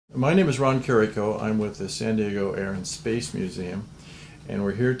My name is Ron Carrico. I'm with the San Diego Air and Space Museum, and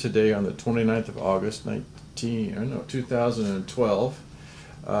we're here today on the 29th of August, 2012,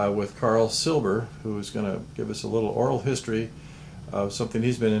 with Carl Silber, who's going to give us a little oral history of something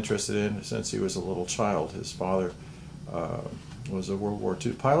he's been interested in since he was a little child. His father was a World War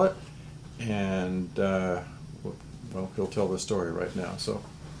II pilot, and well, he'll tell the story right now. So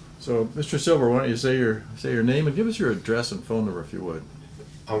Mr. Silber, why don't you say your name and give us your address and phone number if you would.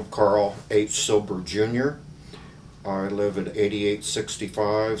 I'm Carl H. Silber Jr. I live at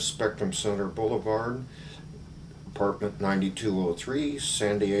 8865 Spectrum Center Boulevard, apartment 9203,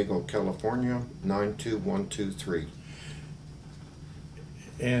 San Diego, California, 92123.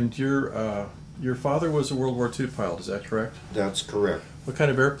 And your father was a World War II pilot, is that correct? That's correct. What kind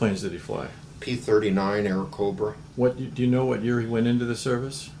of airplanes did he fly? P-39 Air Cobra. Do you know what year he went into the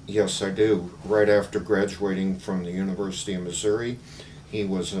service? Yes, I do. Right after graduating from the University of Missouri, he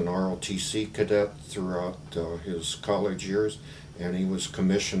was an ROTC cadet throughout his college years, and he was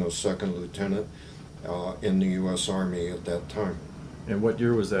commissioned as second lieutenant in the U.S. Army at that time. And what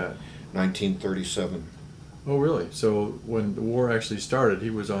year was that? 1937. Oh, really? So when the war actually started, he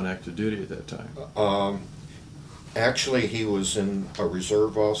was on active duty at that time? Actually, he was a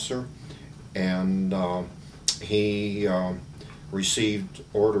reserve officer, and he received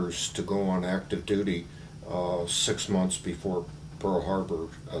orders to go on active duty 6 months before Pearl Harbor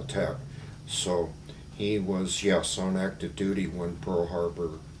attack. So he was, yes, on active duty when Pearl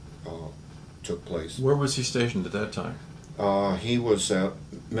Harbor took place. Where was he stationed at that time? He was at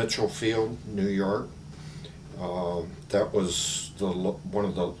Mitchell Field, New York. That was one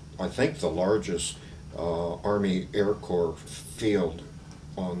of the, I think, the largest Army Air Corps field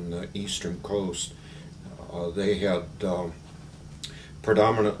on the eastern coast. They had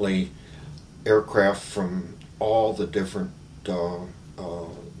predominantly aircraft from all the different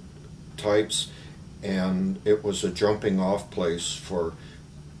types, and it was a jumping off place for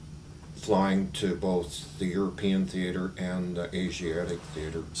flying to both the European theater and the Asiatic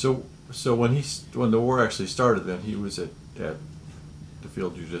theater. So when the war actually started, then he was at the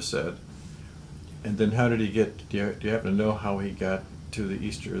field you just said, and then how did he get? Do you happen to know how he got to the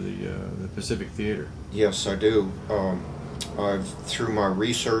the Pacific theater? Yes, I do. Through my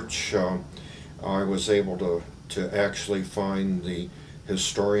research, I was able to actually find the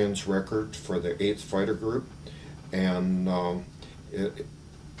historian's record for the 8th Fighter Group, and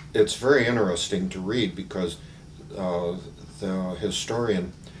it's very interesting to read because the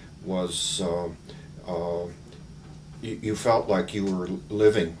historian was, you felt like you were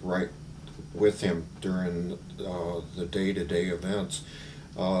living right with him during the day-to-day events.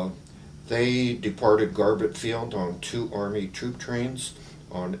 They departed Garbett Field on 2 Army troop trains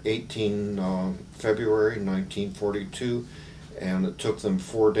on 18 February 1942, and it took them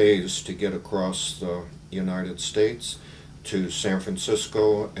 4 days to get across the United States to San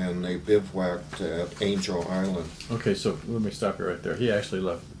Francisco, and they bivouacked at Angel Island. Okay, so let me stop you right there. He actually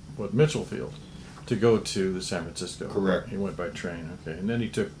left Mitchell Field to go to the San Francisco. Correct. He went by train. Okay, and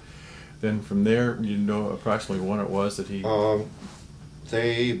then from there, you know approximately when it was that he.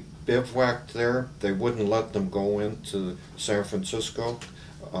 They bivouacked there. They wouldn't let them go into San Francisco.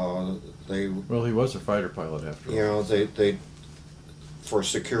 Well, he was a fighter pilot after all. Yeah, they for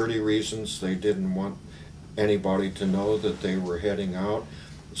security reasons, they didn't want anybody to know that they were heading out.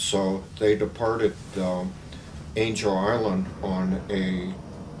 So they departed Angel Island on a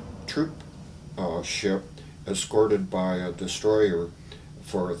troop ship escorted by a destroyer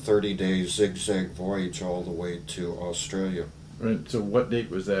for a 30-day zigzag voyage all the way to Australia. Right, so what date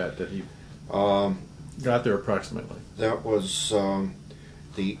was that he got there approximately? That was around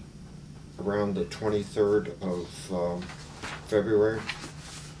the 23rd of February.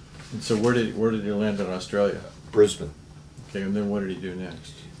 And so where did he land in Australia? Brisbane. Okay, and then what did he do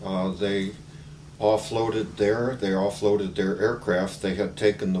next? They offloaded there. They offloaded their aircraft. They had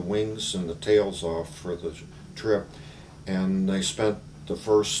taken the wings and the tails off for the trip, and they spent the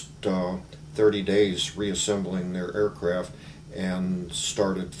first 30 days reassembling their aircraft and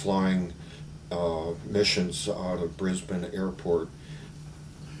started flying missions out of Brisbane Airport.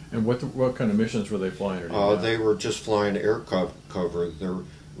 And what kind of missions were they flying? They were just flying air cover. There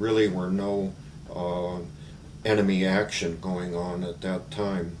really were no enemy action going on at that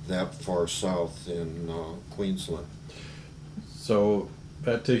time that far south in Queensland. So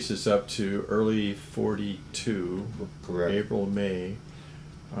that takes us up to early 42. Correct. April, May.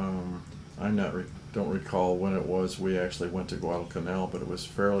 Don't recall when it was we actually went to Guadalcanal, but it was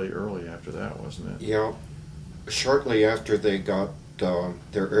fairly early after that, wasn't it? Yeah. Shortly after they got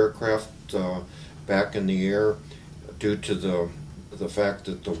their aircraft back in the air, due to the the fact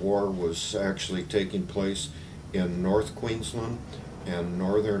that the war was actually taking place in North Queensland and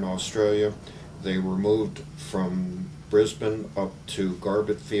Northern Australia. They were moved from Brisbane up to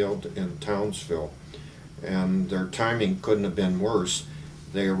Garbett Field in Townsville, and their timing couldn't have been worse.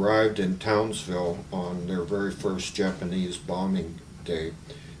 They arrived in Townsville on their very first Japanese bombing day,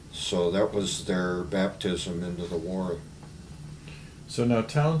 so that was their baptism into the war. So now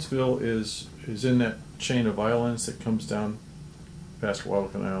Townsville is in that chain of islands that comes down past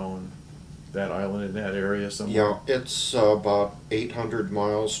Guadalcanal and that island in that area somewhere? Yeah, it's about 800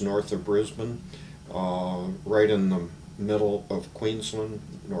 miles north of Brisbane, right in the middle of Queensland,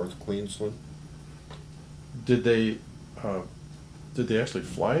 North Queensland. Did they actually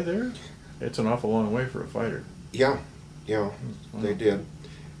fly there? It's an awful long way for a fighter. Yeah, Wow. they did.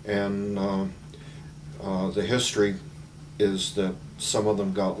 And the history is that some of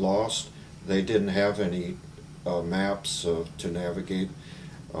them got lost. They didn't have any maps to navigate.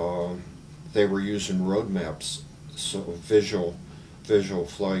 They were using road maps, so visual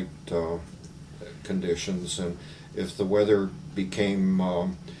flight conditions. And if the weather became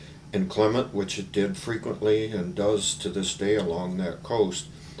inclement, which it did frequently and does to this day along that coast,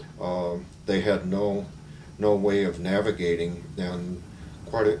 they had no way of navigating. And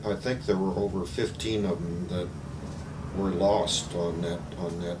I think there were over 15 of them that were lost on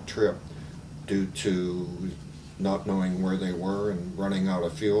that trip due to not knowing where they were and running out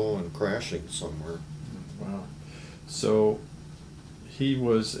of fuel and crashing somewhere. Wow. So he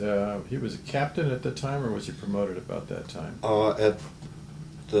was a captain at the time, or was he promoted about that time? At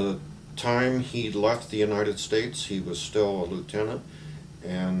the time he left the United States, he was still a lieutenant,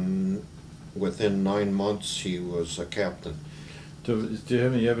 and within 9 months he was a captain. Do you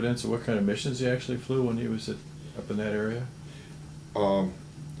have any evidence of what kind of missions he actually flew when he was up in that area?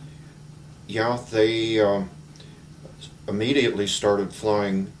 Yeah, they immediately started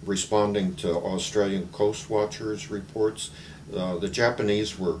flying, responding to Australian Coast Watchers reports. The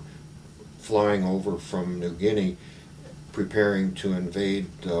Japanese were flying over from New Guinea, preparing to invade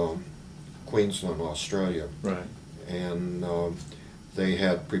Queensland, Australia. Right. And they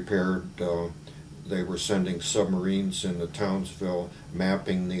had prepared, they were sending submarines into Townsville,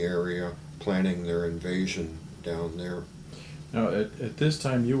 mapping the area, planning their invasion down there. Now, at this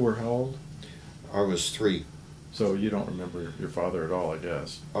time, you were how old? I was 3. So you don't remember your father at all, I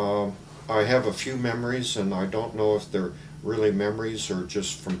guess. I have a few memories, and I don't know if they're really memories or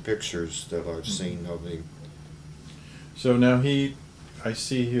just from pictures that I've seen of him. So now I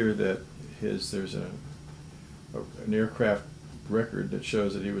see here that there's an aircraft record that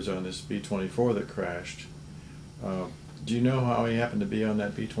shows that he was on this B-24 that crashed. Do you know how he happened to be on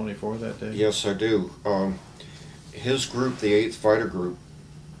that B-24 that day? Yes, I do. His group, the 8th Fighter Group,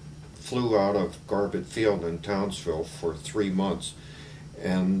 flew out of Garbett Field in Townsville for 3 months,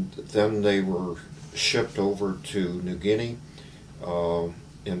 and then they were shipped over to New Guinea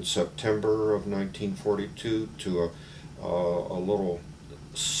in September of 1942 to a little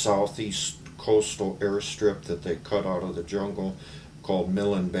southeast coastal airstrip that they cut out of the jungle called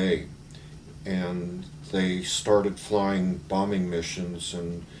Millen Bay, and they started flying bombing missions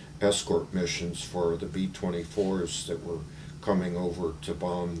and escort missions for the B-24s that were coming over to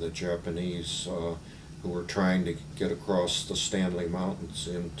bomb the Japanese who were trying to get across the Stanley Mountains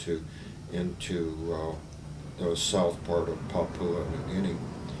into the south part of Papua New Guinea.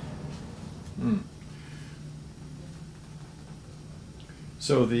 Hmm.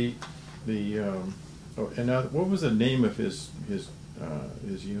 So and now, what was the name of his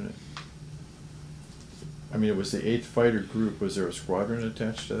unit? I mean, it was the 8th Fighter Group. Was there a squadron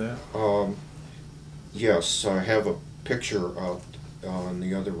attached to that? Yes, I have a picture out in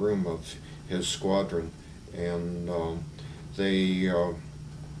the other room of his squadron, and they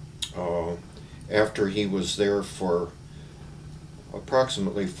after he was there for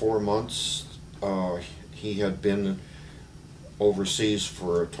approximately 4 months, he had been overseas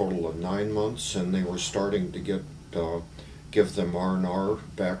for a total of 9 months, and they were starting to give them R&R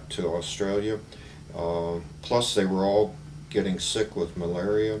back to Australia. Plus they were all getting sick with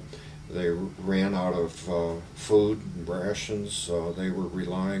malaria. They ran out of food and rations. They were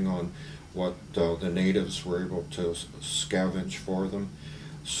relying on what the natives were able to scavenge for them.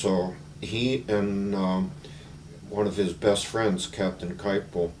 So he and one of his best friends, Captain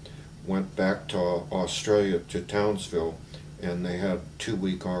Keipel, went back to Australia, to Townsville, and they had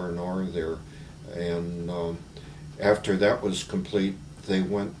 2-week R&R there. And after that was complete, they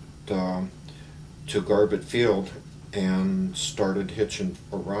went to Garbett Field and started hitching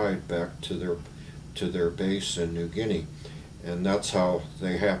a ride back to their base in New Guinea. And that's how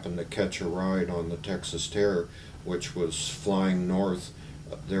they happened to catch a ride on the Texas Terror which was flying north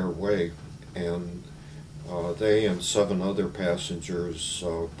their way, and they and 7 other passengers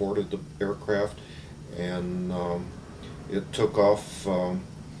boarded the aircraft, and it took off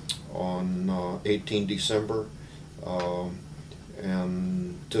on 18 December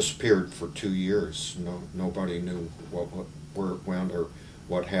and disappeared for 2 years. Nobody knew where it went or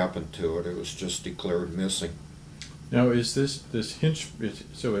what happened to it. It was just declared missing. Now, is this hinge?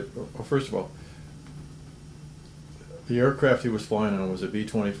 Well, first of all, the aircraft he was flying on was a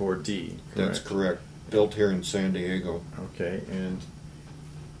B-24D. Correct? That's correct. Built here in San Diego. Okay, and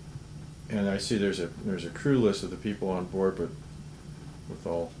I see there's a crew list of the people on board, but with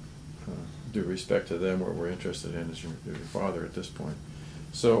all due respect to them, what we're interested in is your father at this point.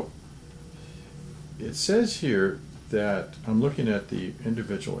 So it says here that, I'm looking at the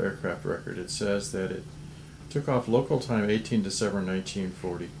individual aircraft record, it says that it took off local time 18 December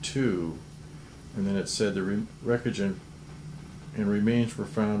 1942, and then it said the wreckage and remains were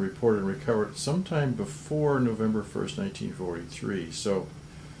found, reported, and recovered sometime before November 1st, 1943, so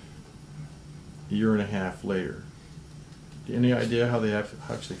a year and a half later. Any idea how they have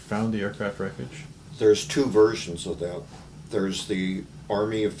actually found the aircraft wreckage? There's 2 versions of that. There's the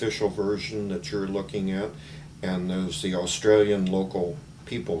Army official version that you're looking at, and there's the Australian local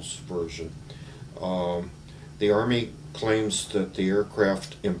people's version. The Army claims that the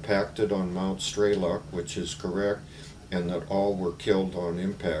aircraft impacted on Mount Strelok, which is correct, and that all were killed on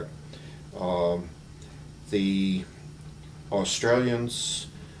impact. The Australians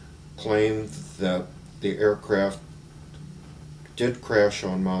claim that the aircraft did crash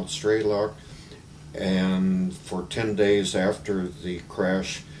on Mount Strelok, and for 10 days after the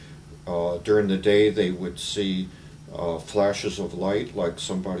crash, during the day they would see flashes of light like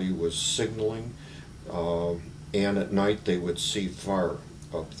somebody was signaling, and at night they would see fire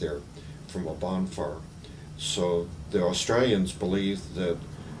up there from a bonfire. So the Australians believe that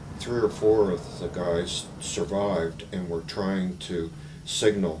 3 or 4 of the guys survived and were trying to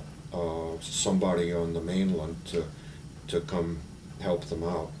signal somebody on the mainland to come help them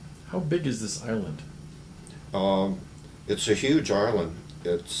out. How big is this island? It's a huge island.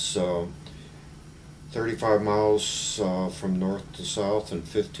 It's 35 miles from north to south and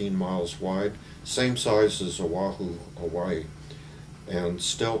 15 miles wide, same size as Oahu, Hawaii, and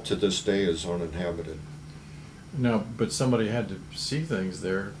still to this day is uninhabited. No, but somebody had to see things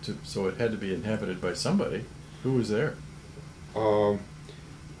there, so it had to be inhabited by somebody. Who was there?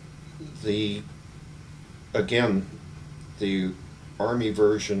 Again, the Army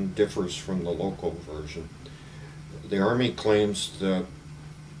version differs from the local version. The Army claims that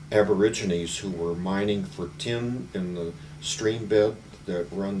Aborigines who were mining for tin in the stream bed that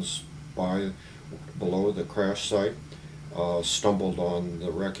runs by below the crash site stumbled on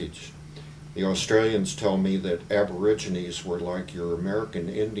the wreckage. The Australians tell me that Aborigines were like your American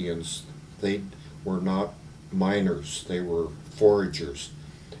Indians. They were not miners, they were foragers.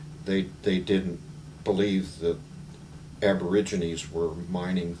 They didn't believe that Aborigines were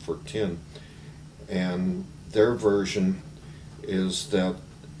mining for tin. And their version is that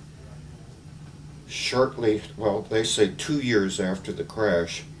shortly, well, they say 2 years after the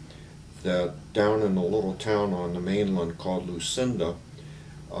crash, that down in a little town on the mainland called Lucinda,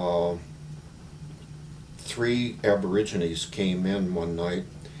 3 Aborigines came in one night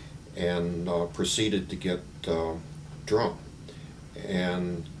and proceeded to get drunk.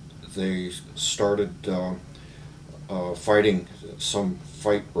 And they started fighting. Some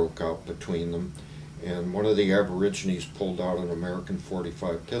fight broke out between them, and one of the Aborigines pulled out an American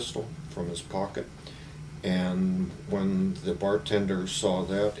 .45 pistol from his pocket, and when the bartender saw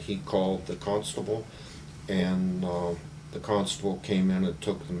that, he called the constable, and the constable came in and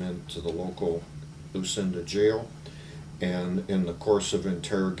took them into the local Lucinda jail, and in the course of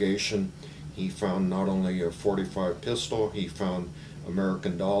interrogation he found not only a .45 pistol, he found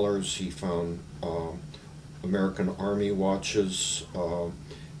American dollars, he found American Army watches,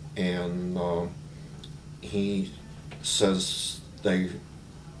 and he says they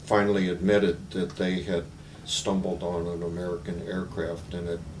finally admitted that they had stumbled on an American aircraft and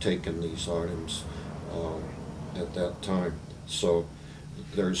had taken these items at that time. So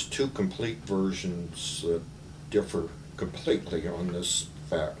there's 2 complete versions that differ completely on this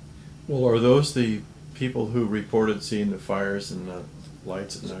fact. Well, are those the people who reported seeing the fires and the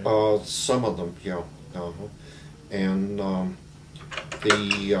lights at night? Some of them, yeah. And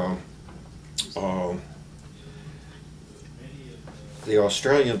the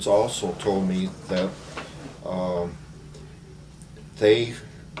Australians also told me that they,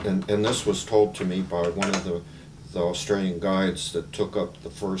 and this was told to me by one of the Australian guides that took up the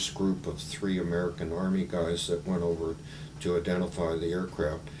first group of 3 American Army guys that went over to identify the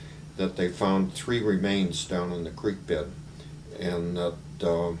aircraft, that they found 3 remains down in the creek bed, and that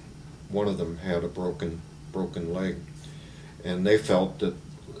one of them had a broken leg, and they felt that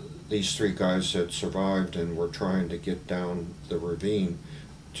these 3 guys had survived and were trying to get down the ravine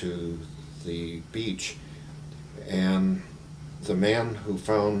to the beach. And the man who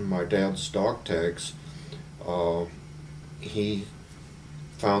found my dad's dog tags, he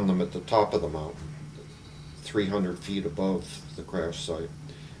found them at the top of the mountain, 300 feet above the crash site.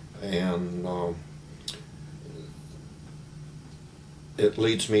 And it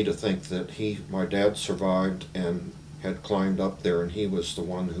leads me to think that my dad survived and had climbed up there, and he was the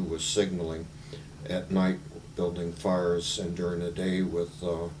one who was signaling at night, building fires, and during the day with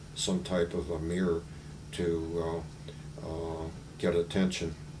some type of a mirror to get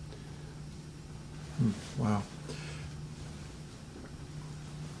attention. Wow.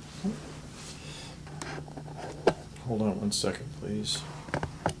 Hold on one second, please.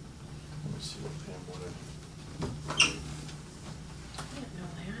 Let me see what Pam wanted. I didn't know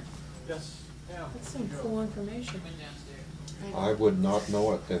that. Yes. Yeah. That's some cool information. I would not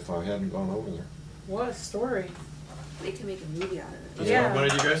know it if I hadn't gone over there. What a story. They can make a movie out of it. That's Yeah. why I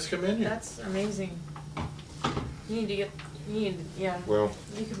wanted you guys to come in here. That's amazing. Yeah. Well,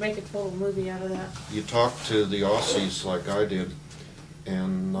 You could make a total movie out of that. you talk to the Aussies like I did,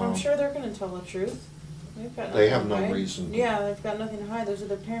 and I'm sure they're going to tell the truth. They've got They nothing have to no hide. reason to- Yeah, they've got nothing to hide. Those are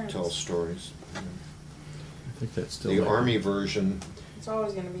their parents. tell stories. I think that's still The like- Army version, It's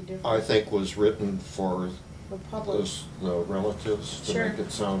always going to be different. I think, was written for The public. the relatives to Sure. make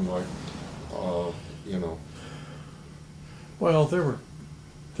it sound like, you know. Well, there were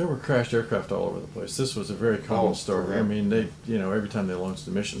crashed aircraft all over the place. This was a very common Oh, story. I correct. mean, every time they launched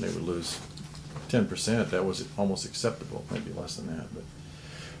a mission, they would lose 10%. That was almost acceptable, maybe less than that. But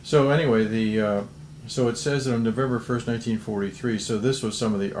so anyway, so it says that on November 1st, 1943. So this was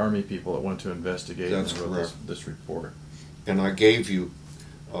some of the Army people that went to investigate. That's and wrote correct. this report. And I gave you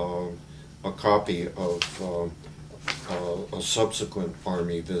a copy of a subsequent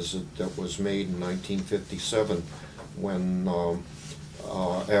Army visit that was made in 1957 when,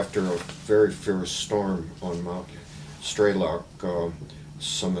 after a very fierce storm on Mount Strelok,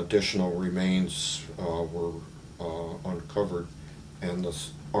 some additional remains were uncovered, and the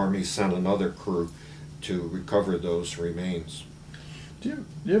Army sent another crew to recover those remains. Do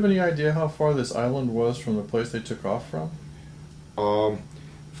you have any idea how far this island was from the place they took off from?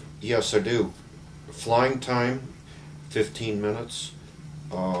 Yes, I do. Flying time, 15 minutes.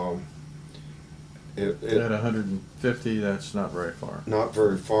 At 150, that's not very far. Not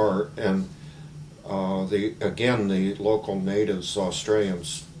very far, and the local natives,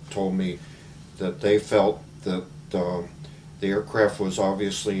 Australians, told me that they felt that the aircraft was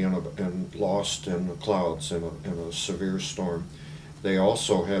obviously lost in the clouds in a severe storm. They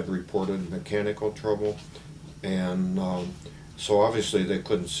also had reported mechanical trouble, and so obviously they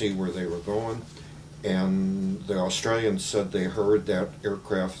couldn't see where they were going. And the Australians said they heard that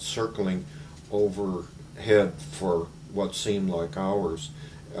aircraft circling overhead for what seemed like hours,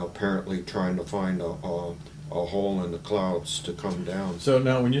 apparently trying to find a hole in the clouds to come down. So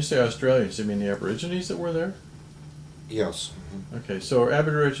now, when you say Australians, you mean the Aborigines that were there? Yes. Okay, so our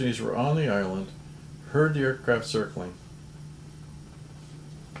Aborigines were on the island, heard the aircraft circling.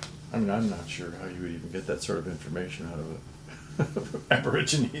 I mean, I'm not sure how you would even get that sort of information out of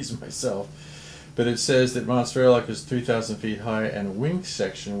Aborigines myself. But it says that Mount Strelok is 3,000 feet high, and a wing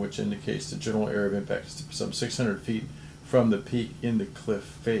section, which indicates the general area of impact, is some 600 feet from the peak in the cliff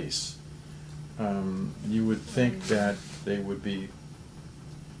face. You would think that they wouldn't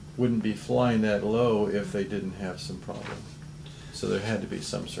be flying that low if they didn't have some problem. So there had to be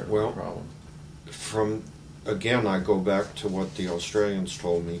some sort of a problem. Again, I go back to what the Australians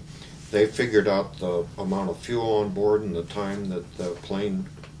told me. They figured out the amount of fuel on board and the time that the plane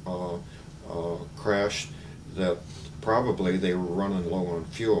crashed, that probably they were running low on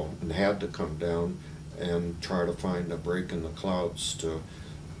fuel and had to come down and try to find a break in the clouds to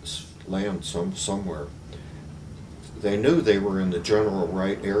land somewhere. They knew they were in the general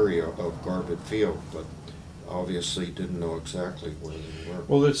right area of Garbett Field, but obviously didn't know exactly where they were.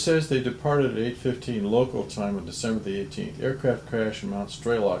 Well, it says they departed at 8:15 local time on December the 18th. Aircraft crashed in Mount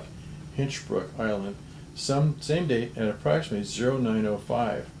Strelok, Hinchbrook Island, same date at approximately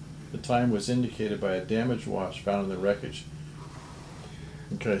 09:05. The time was indicated by a damage watch found in the wreckage.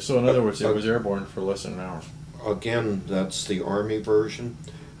 Okay, so in other words, it was airborne for less than an hour. Again, that's the Army version.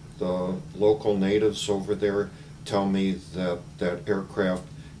 The local natives over there tell me that that aircraft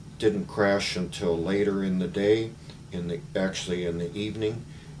didn't crash until later in the day, actually in the evening,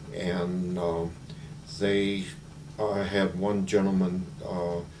 and they had one gentleman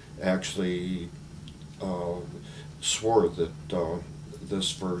actually swore that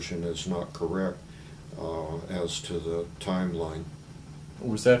this version is not correct as to the timeline.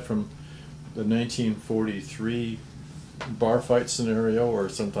 Was that from the 1943 bar fight scenario or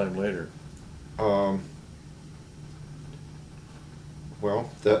sometime later?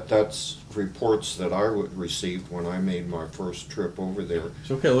 Well, that's reports that I received when I made my first trip over there.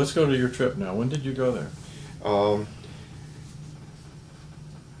 So, okay, let's go to your trip now. When did you go there?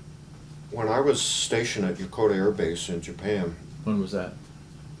 When I was stationed at Yokota Air Base in Japan, When was that?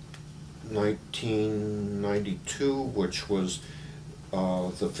 1992, which was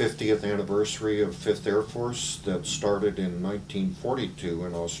the 50th anniversary of 5th Air Force that started in 1942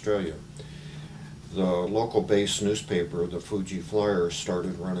 in Australia. The local base newspaper, the Fuji Flyer,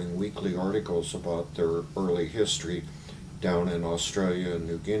 started running weekly articles about their early history down in Australia and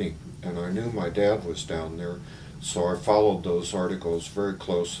New Guinea. And I knew my dad was down there, so I followed those articles very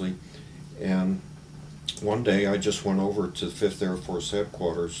closely. And one day I just went over to 5th Air Force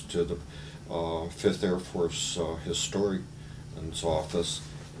headquarters, to the 5th Air Force historian's office,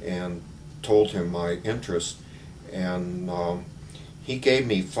 and told him my interest. And he gave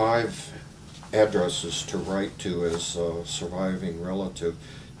me 5 addresses to write to as a surviving relative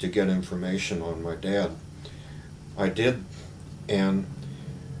to get information on my dad. I did, and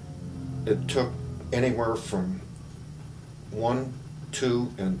it took anywhere from 1,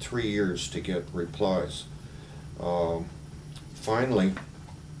 2, and 3 years to get replies. Finally,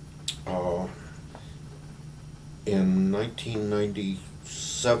 in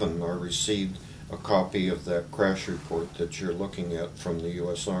 1997, I received a copy of that crash report that you're looking at from the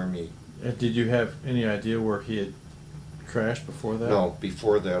U.S. Army. Did you have any idea where he had crashed before that? No,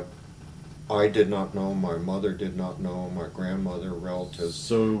 before that, I did not know, my mother did not know, my grandmother, relatives.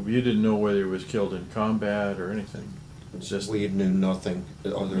 So you didn't know whether he was killed in combat or anything? It's just We knew nothing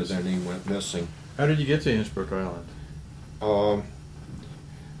other than he went missing. How did you get to Innsbruck Island?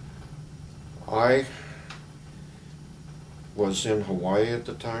 I was in Hawaii at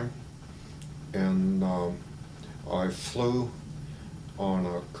the time, and I flew on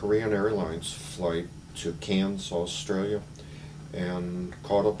a Korean Airlines flight to Cairns, Australia, and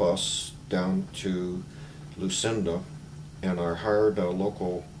caught a bus down to Lucinda, and I hired a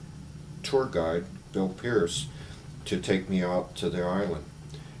local tour guide, Bill Pierce, to take me out to the island.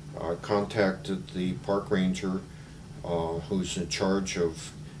 I contacted the park ranger who's in charge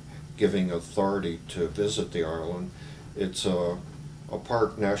of giving authority to visit the island. It's a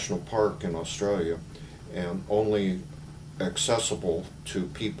park, national park in Australia, and only accessible to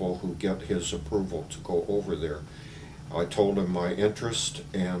people who get his approval to go over there. I told him my interest,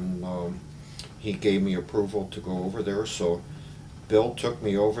 and he gave me approval to go over there. So Bill took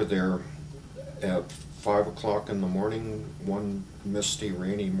me over there at 5 o'clock in the morning, one misty,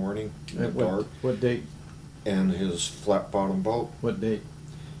 rainy morning in the dark. What date? And his flat-bottom boat. What date?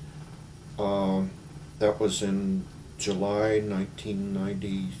 That was in July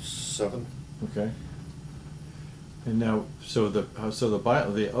 1997. Okay. And now, so the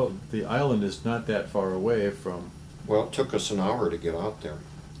island is not that far away from. Well, it took us an hour to get out there,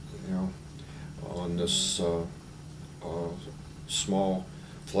 you know, on this small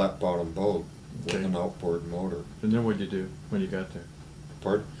flat-bottom boat with Okay. an outboard motor. And then what did you do when you got there?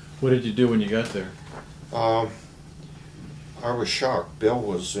 Pardon? What did you do when you got there? I was shocked. Bill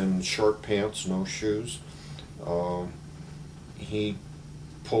was in short pants, no shoes. He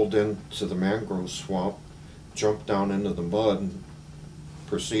pulled into the mangrove swamp, jumped down into the mud, and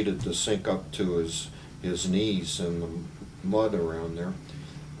proceeded to sink up to his knees in the mud around there.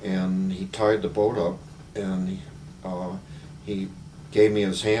 And he tied the boat up, and he gave me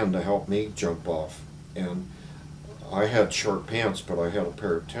his hand to help me jump off. And I had short pants, but I had a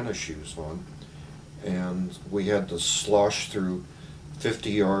pair of tennis shoes on. And we had to slosh through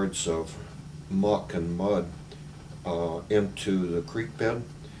 50 yards of muck and mud into the creek bed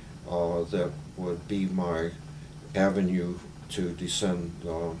that would be my avenue to descend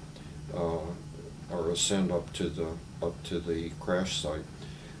or ascend up to the crash site.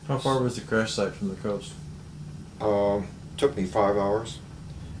 How far was the crash site from the coast? Took me 5 hours.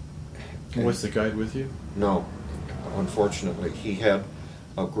 Was the guide with you? No, unfortunately. He had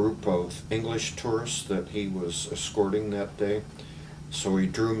a group of English tourists that he was escorting that day, so he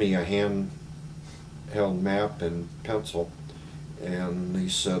drew me a handheld map and pencil, and he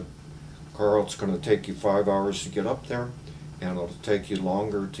said, "Carl, it's going to take you 5 hours to get up there, and it'll take you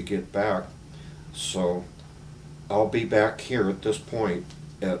longer to get back, so I'll be back here at this point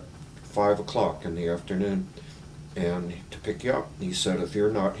at 5 o'clock in the afternoon, and to pick you up. He said, if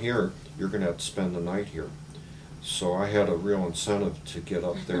you're not here, you're going to have to spend the night here. So I had a real incentive to get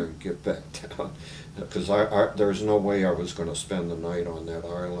up there and get back down, because there's no way I was going to spend the night on that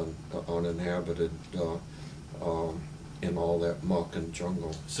island, uninhabited, in all that muck and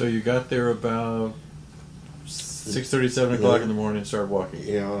jungle. So you got there about 6:30, 7 o'clock in the morning and started walking.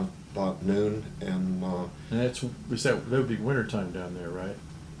 Yeah, about noon, and that's that would be winter time down there, right?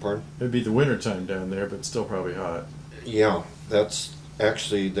 pardon? It'd be the winter time down there, but still probably hot. Yeah, that's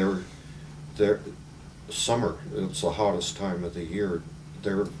actually their summer. It's the hottest time of the year.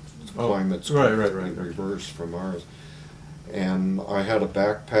 Their climate's completely reversed from ours. And I had a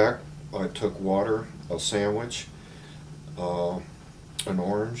backpack. I took water, a sandwich, an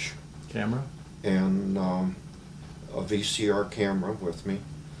orange, Camera? and a VCR camera with me.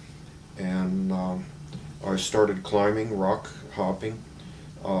 And I started climbing, rock hopping,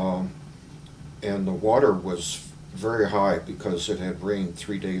 and the water was very high because it had rained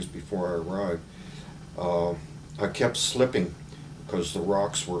 3 days before I arrived. I kept slipping because the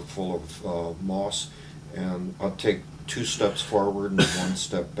rocks were full of moss, and I'd take 2 steps forward and 1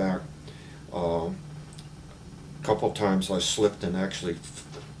 step back. A couple times I slipped and actually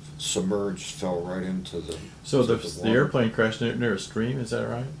submerged, fell right into the So the water. airplane crashed near a stream, is that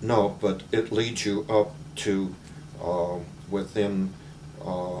right? No, but it leads you up to within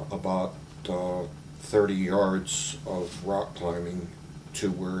about 30 yards of rock climbing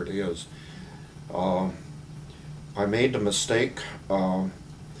to where it is. I made the mistake.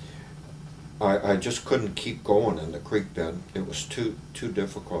 I just couldn't keep going in the creek bed. It was too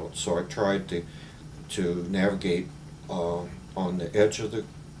difficult. So I tried to navigate on the edge of the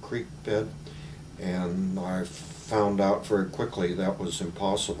creek bed, and I found out very quickly that was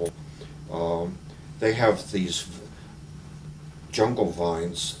impossible. They have these jungle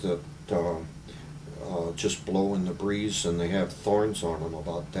vines that just blow in the breeze, and they have thorns on them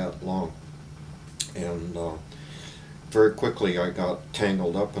about that long. And very quickly I got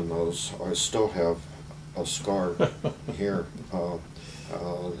tangled up in those. I still have a scar here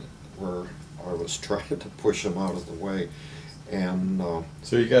where I was trying to push them out of the way. And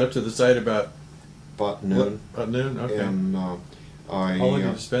so you got up to the site about noon. About noon, okay. And how long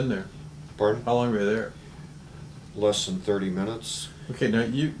did you spend there? Pardon? How long were you there? Less than 30 minutes. Okay, now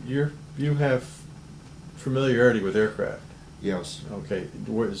you have familiarity with aircraft. Yes. Okay,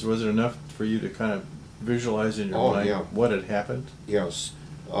 was it enough for you to kind of visualize in your mind what had happened? Yes.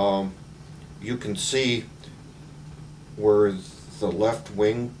 You can see where the left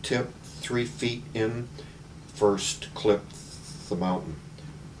wing tip 3 feet in first clipped the mountain.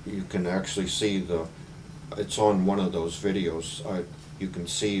 You can actually see it's on one of those videos. You can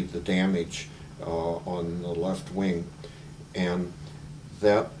see the damage on the left wing, and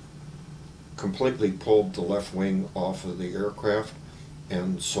that completely pulled the left wing off of the aircraft,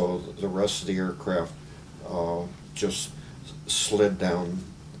 and so the rest of the aircraft just slid down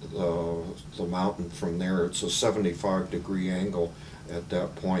the mountain from there. It's a 75-degree angle at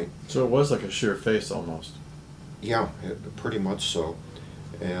that point. So it was like a sheer face almost. Yeah, pretty much so.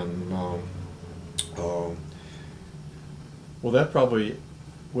 And well, that probably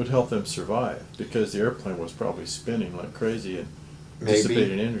would help them survive, because the airplane was probably spinning like crazy and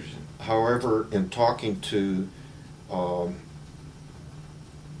dissipating energy. However, in talking to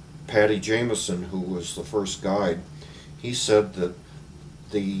Patty Jameson, who was the first guide, he said that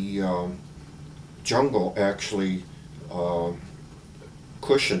the jungle actually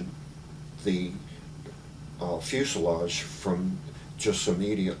cushioned the fuselage from just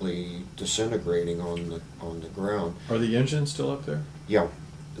immediately disintegrating on the ground. Are the engines still up there? Yeah,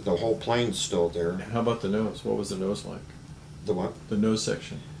 the whole plane's still there. And how about the nose? What was the nose like? The what? The nose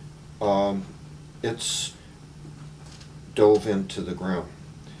section. It's dove into the ground.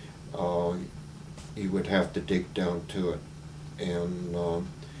 You would have to dig down to it, and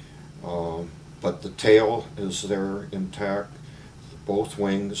but the tail is there intact, both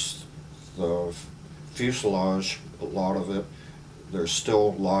wings, the fuselage, a lot of it. There's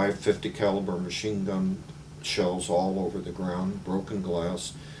still live 50 caliber machine gun shells all over the ground, broken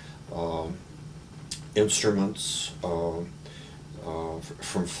glass, instruments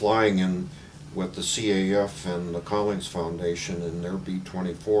from flying in with the CAF and the Collins Foundation in their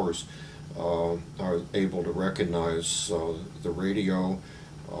B-24s. I was able to recognize the radio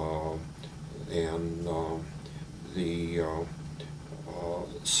and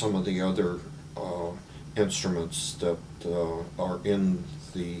some of the other instruments that are in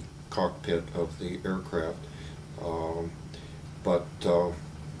the cockpit of the aircraft. But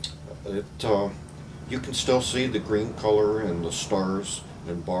you can still see the green color and the stars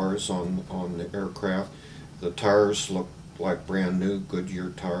and bars on the aircraft. The tires look like brand new Goodyear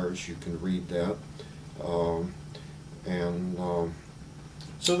tires. You can read that.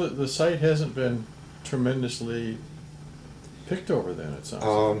 So the site hasn't been tremendously picked over then, it sounds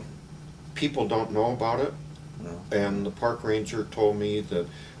like. People don't know about it, No. and the park ranger told me that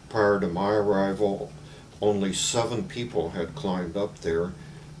prior to my arrival, only 7 people had climbed up there.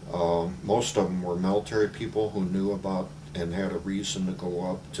 Most of them were military people who knew about and had a reason to go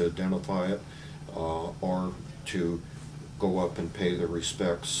up to identify it, or to go up and pay their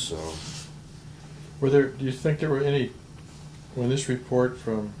respects. Do you think there were any, when this report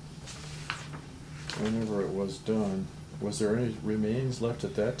from whenever it was done, was there any remains left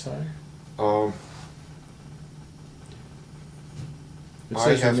at that time? It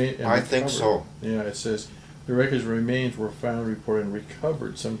says I think so. Yeah, it says the wreckage remains were found, reported, and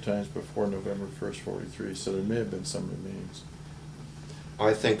recovered sometimes before November 1st, 43. So there may have been some remains.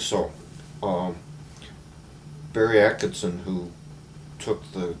 I think so. Barry Atkinson, who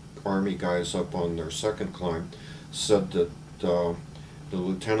took the Army guys up on their second climb, said that the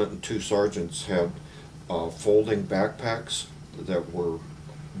lieutenant and 2 sergeants had folding backpacks that were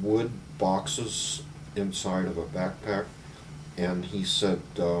wood boxes inside of a backpack, and he said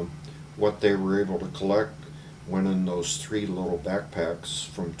what they were able to collect went in those 3 little backpacks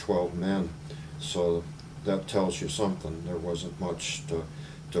from 12 men. So that tells you something. There wasn't much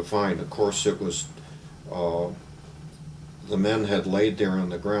to find. Of course, it was the men had laid there on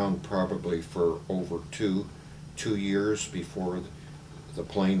the ground probably for over two years before the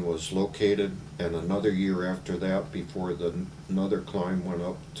plane was located, and another year after that before another climb went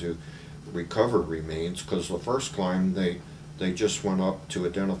up to recover remains, because the first climb they just went up to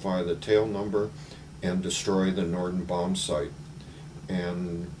identify the tail number and destroy the Norden bomb site.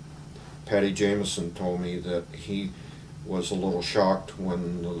 And Patty Jameson told me that he was a little shocked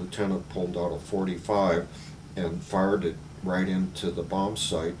when the lieutenant pulled out a .45 and fired it right into the bomb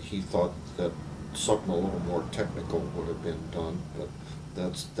site. He thought that something a little more technical would have been done, but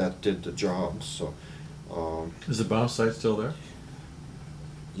that did the job. So Is the bomb site still there?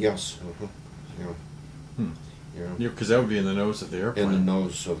 yes. Yeah. Yeah, because that would be in the nose of the airplane. In the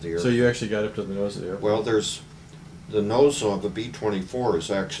nose of the airplane. So you actually got up to the nose of the airplane? Well, there's the nose of the B-24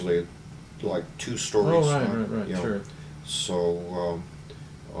 is actually like 2 stories. Oh, high. right, Yeah. sure. So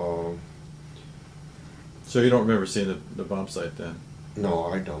So you don't remember seeing the bomb site then? no,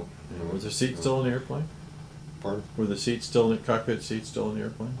 I don't. Yeah. Was the seat still in the airplane? Pardon? Were the seats still in the cockpit seats still in the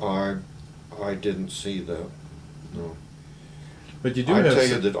airplane? I didn't see that. No. But you do I have tell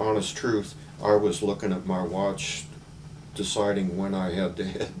you the honest truth. I was looking at my watch, deciding when I had to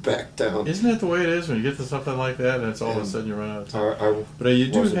head back down. Isn't that the way it is when you get to something like that, and it's all of a sudden you run out of time? I But you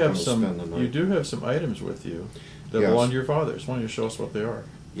do wasn't have gonna spend the night. you do have some items with you that Yes. belong to your father's. Why don't you show us what they are?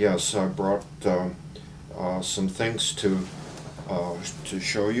 Yes, I brought some things to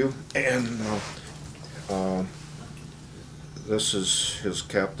show you, and this is his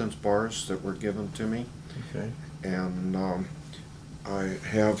captain's bars that were given to me, Okay. and I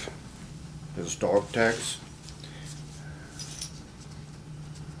have his dog tags.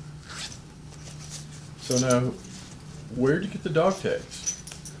 So now, where did you get the dog tags?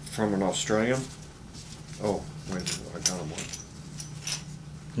 From an Australian. Oh, wait, I got them on.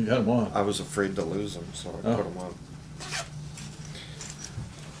 You got them on. I was afraid to lose them, so I Oh. put them on.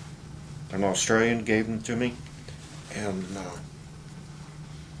 An Australian gave them to me, and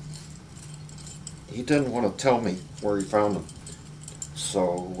he didn't want to tell me where he found them.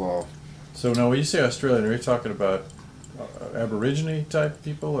 So, So now, when you say Australian, are you talking about Aborigine type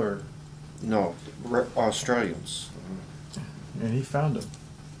people, or? no, Australians. And he found them.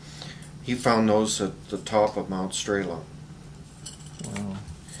 He found those at the top of Mount Strela. Wow.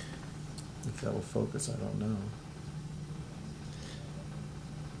 If that will focus, I don't know.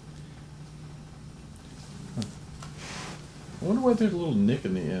 Huh. I wonder why there's a little nick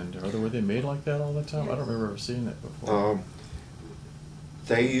in the end. Were they made like that all the time? I don't remember ever seeing that before.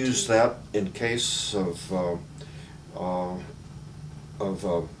 They use that in case of a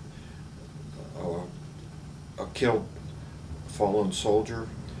killed fallen soldier.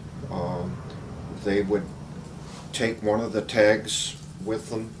 They would take one of the tags with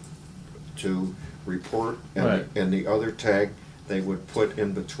them to report, and, Right. and the other tag they would put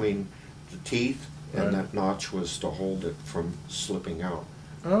in between the teeth, and Right. that notch was to hold it from slipping out.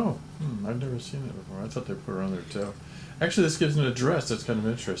 Oh, I've never seen that before. I thought they put it on their toe. Actually, this gives an address. That's kind of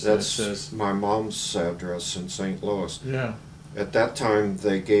interesting. That's It says, my mom's address in St. Louis. yeah. At that time,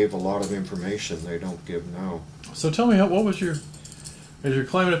 they gave a lot of information they don't give now. So tell me, what was your, as you're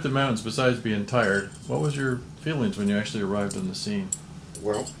climbing up the mountains, besides being tired, what was your feelings when you actually arrived on the scene?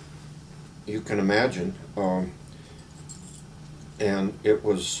 Well, you can imagine. And it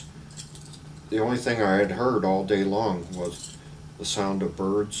was, the only thing I had heard all day long was the sound of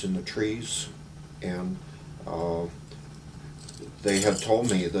birds in the trees, and they had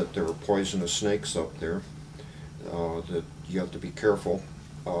told me that there were poisonous snakes up there, that you have to be careful.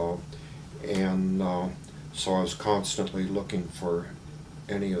 And so I was constantly looking for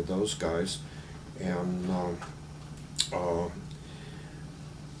any of those guys, and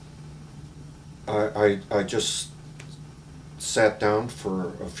I just sat down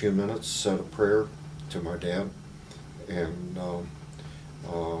for a few minutes, said a prayer to my dad, and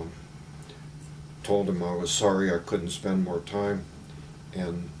told him I was sorry I couldn't spend more time,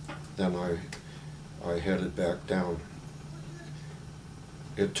 and then I headed back down.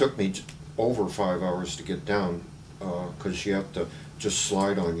 It took me over 5 hours to get down, because you have to just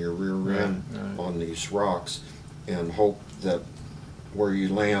slide on your rear end on these rocks and hope that where you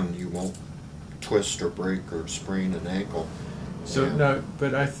land you won't twist or break or sprain an ankle. So no,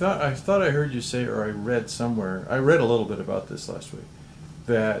 but I thought I heard you say, or I read somewhere, I read a little bit about this last week,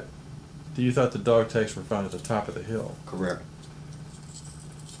 that you thought the dog tags were found at the top of the hill. Correct.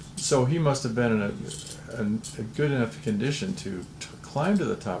 So he must have been in a good enough condition to climb to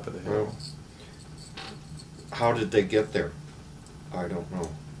the top of the hill. Well, how did they get there? I don't know.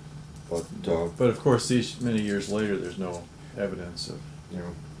 But of course, these many years later, there's no evidence of. you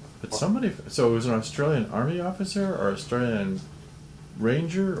know, But somebody, so it was an Australian Army officer or Australian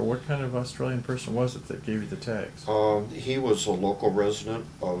Ranger, or what kind of Australian person was it that gave you the tags? he was a local resident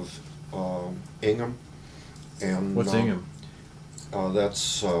of Ingham, and What's Ingham?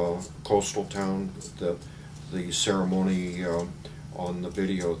 That's a coastal town. The ceremony on the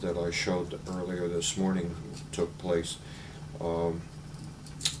video that I showed earlier this morning took place,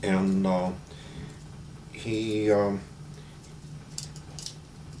 and he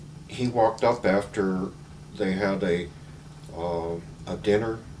walked up after they had a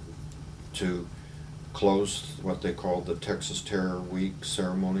dinner to close what they called the Texas Terror Week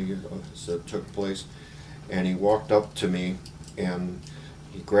ceremony that took place, and he walked up to me and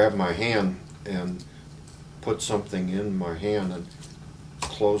he grabbed my hand and put something in my hand and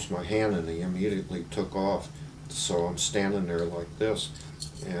closed my hand, and he immediately took off. So I'm standing there like this,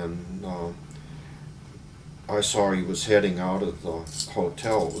 and I saw he was heading out of the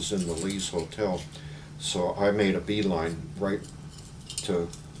hotel. It was in the Lee's Hotel, so I made a beeline right to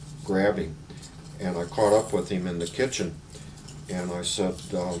grab him, and I caught up with him in the kitchen, and I said,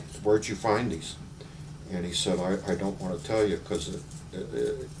 where'd you find these? And he said, I don't want to tell you because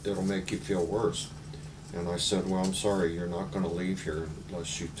it'll make you feel worse. And I said, well, I'm sorry, you're not going to leave here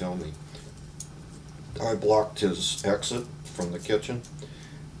unless you tell me. I blocked his exit from the kitchen,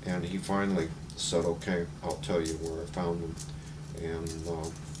 and he finally said, okay, I'll tell you where I found them. And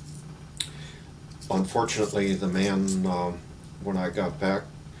unfortunately, the man, when I got back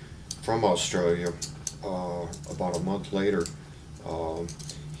from Australia, about a month later,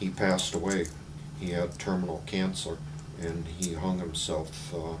 he passed away. He had terminal cancer, and he hung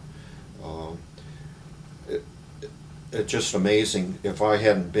himself. It's just amazing. If I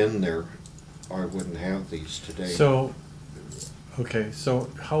hadn't been there, I wouldn't have these today. So, okay, so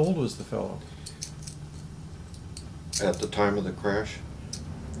how old was the fellow? At the time of the crash?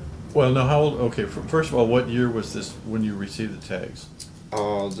 Well, no, how old? Okay, first of all, what year was this when you received the tags?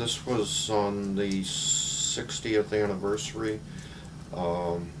 This was on the 60th anniversary,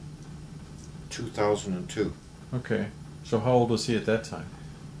 2002. Okay, so how old was he at that time?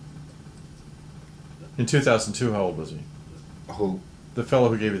 In 2002, how old was he? Who? The fellow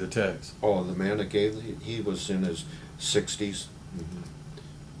who gave you the tags. Oh, the man that gave he was in his 60s.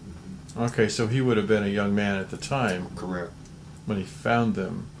 Okay, so he would have been a young man at the time. Correct. When he found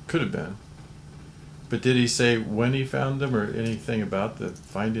them. Could have been. But did he say when he found them or anything about the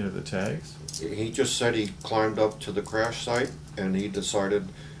finding of the tags? He just said he climbed up to the crash site, and he decided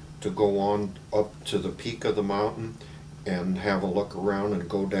to go on up to the peak of the mountain and have a look around and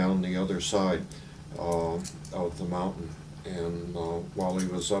go down the other side of the mountain. And while he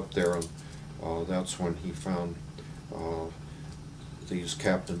was up there, that's when he found these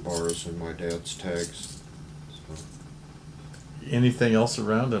captain bars and my dad's tags. So, anything else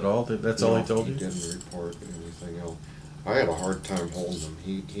around at all? That's all he told you? He didn't report anything else. I had a hard time holding him.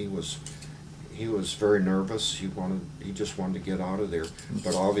 He was very nervous. He just wanted to get out of there.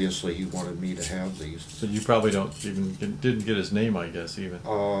 But obviously he wanted me to have these. So you probably didn't get his name, I guess, even.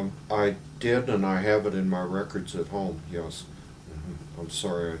 I did, and I have it in my records at home. Yes. I'm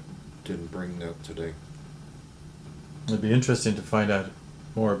sorry I didn't bring that today. It'd be interesting to find out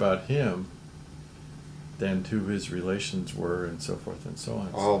more about him than who his relations were and so forth and so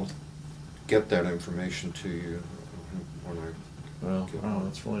on. get that information to you when I Well, get oh, home.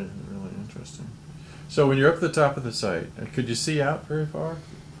 that's really interesting. So when you're up at the top of the site, could you see out very far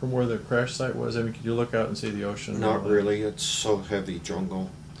from where the crash site was? I mean, could you look out and see the ocean? and all Not that? really. It's so heavy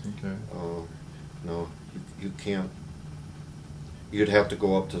jungle. Okay. No, you can't. You'd have to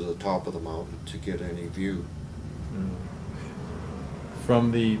go up to the top of the mountain to get any view.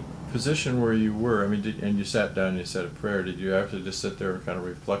 From the position where you were, I mean, and you sat down and you said a prayer, did you have to just sit there and kind of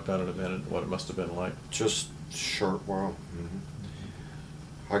reflect on it a minute, what it must have been like? Just a short while.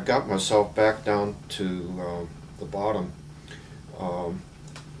 I got myself back down to the bottom,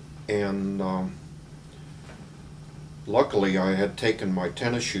 and luckily I had taken my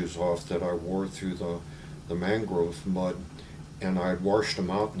tennis shoes off that I wore through the mangrove mud, and I had washed them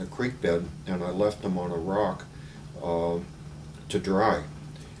out in the creek bed, and I left them on a rock to dry.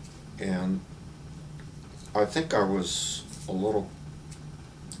 And I think I was a little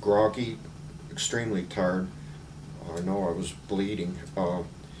groggy, extremely tired. I know I was bleeding.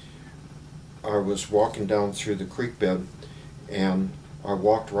 I was walking down through the creek bed, and I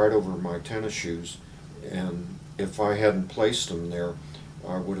walked right over my tennis shoes, and if I hadn't placed them there,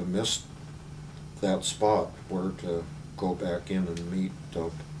 I would have missed that spot where to go back in and meet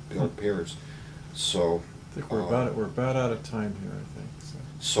Bill Pierce. So I think we're about out of time here, I think.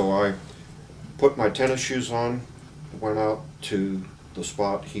 So I put my tennis shoes on, went out to the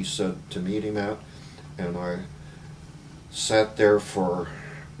spot he said to meet him at, and I sat there for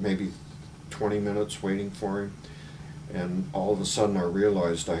maybe 20 minutes waiting for him, and all of a sudden I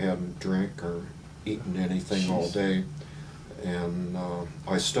realized I hadn't drank or eaten anything all day, and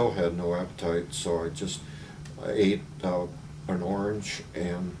I still had no appetite, so I ate an orange,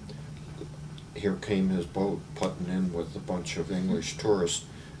 and here came his boat putting in with a bunch of English tourists.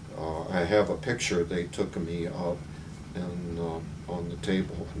 I have a picture they took of me up and on the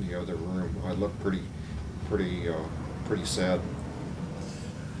table in the other room. I look pretty sad.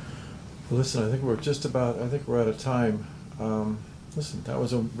 Well, listen, I think we're out of time. Listen, that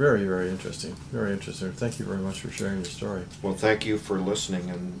was a very interesting. Thank you very much for sharing your story. Well, thank you for listening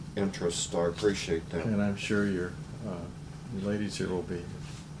and interest. I appreciate that. And I'm sure your ladies here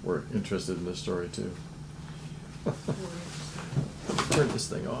were interested in this story too. Turn this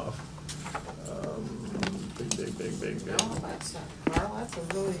thing off. Big. No, that's not, Carl, that's a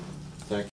really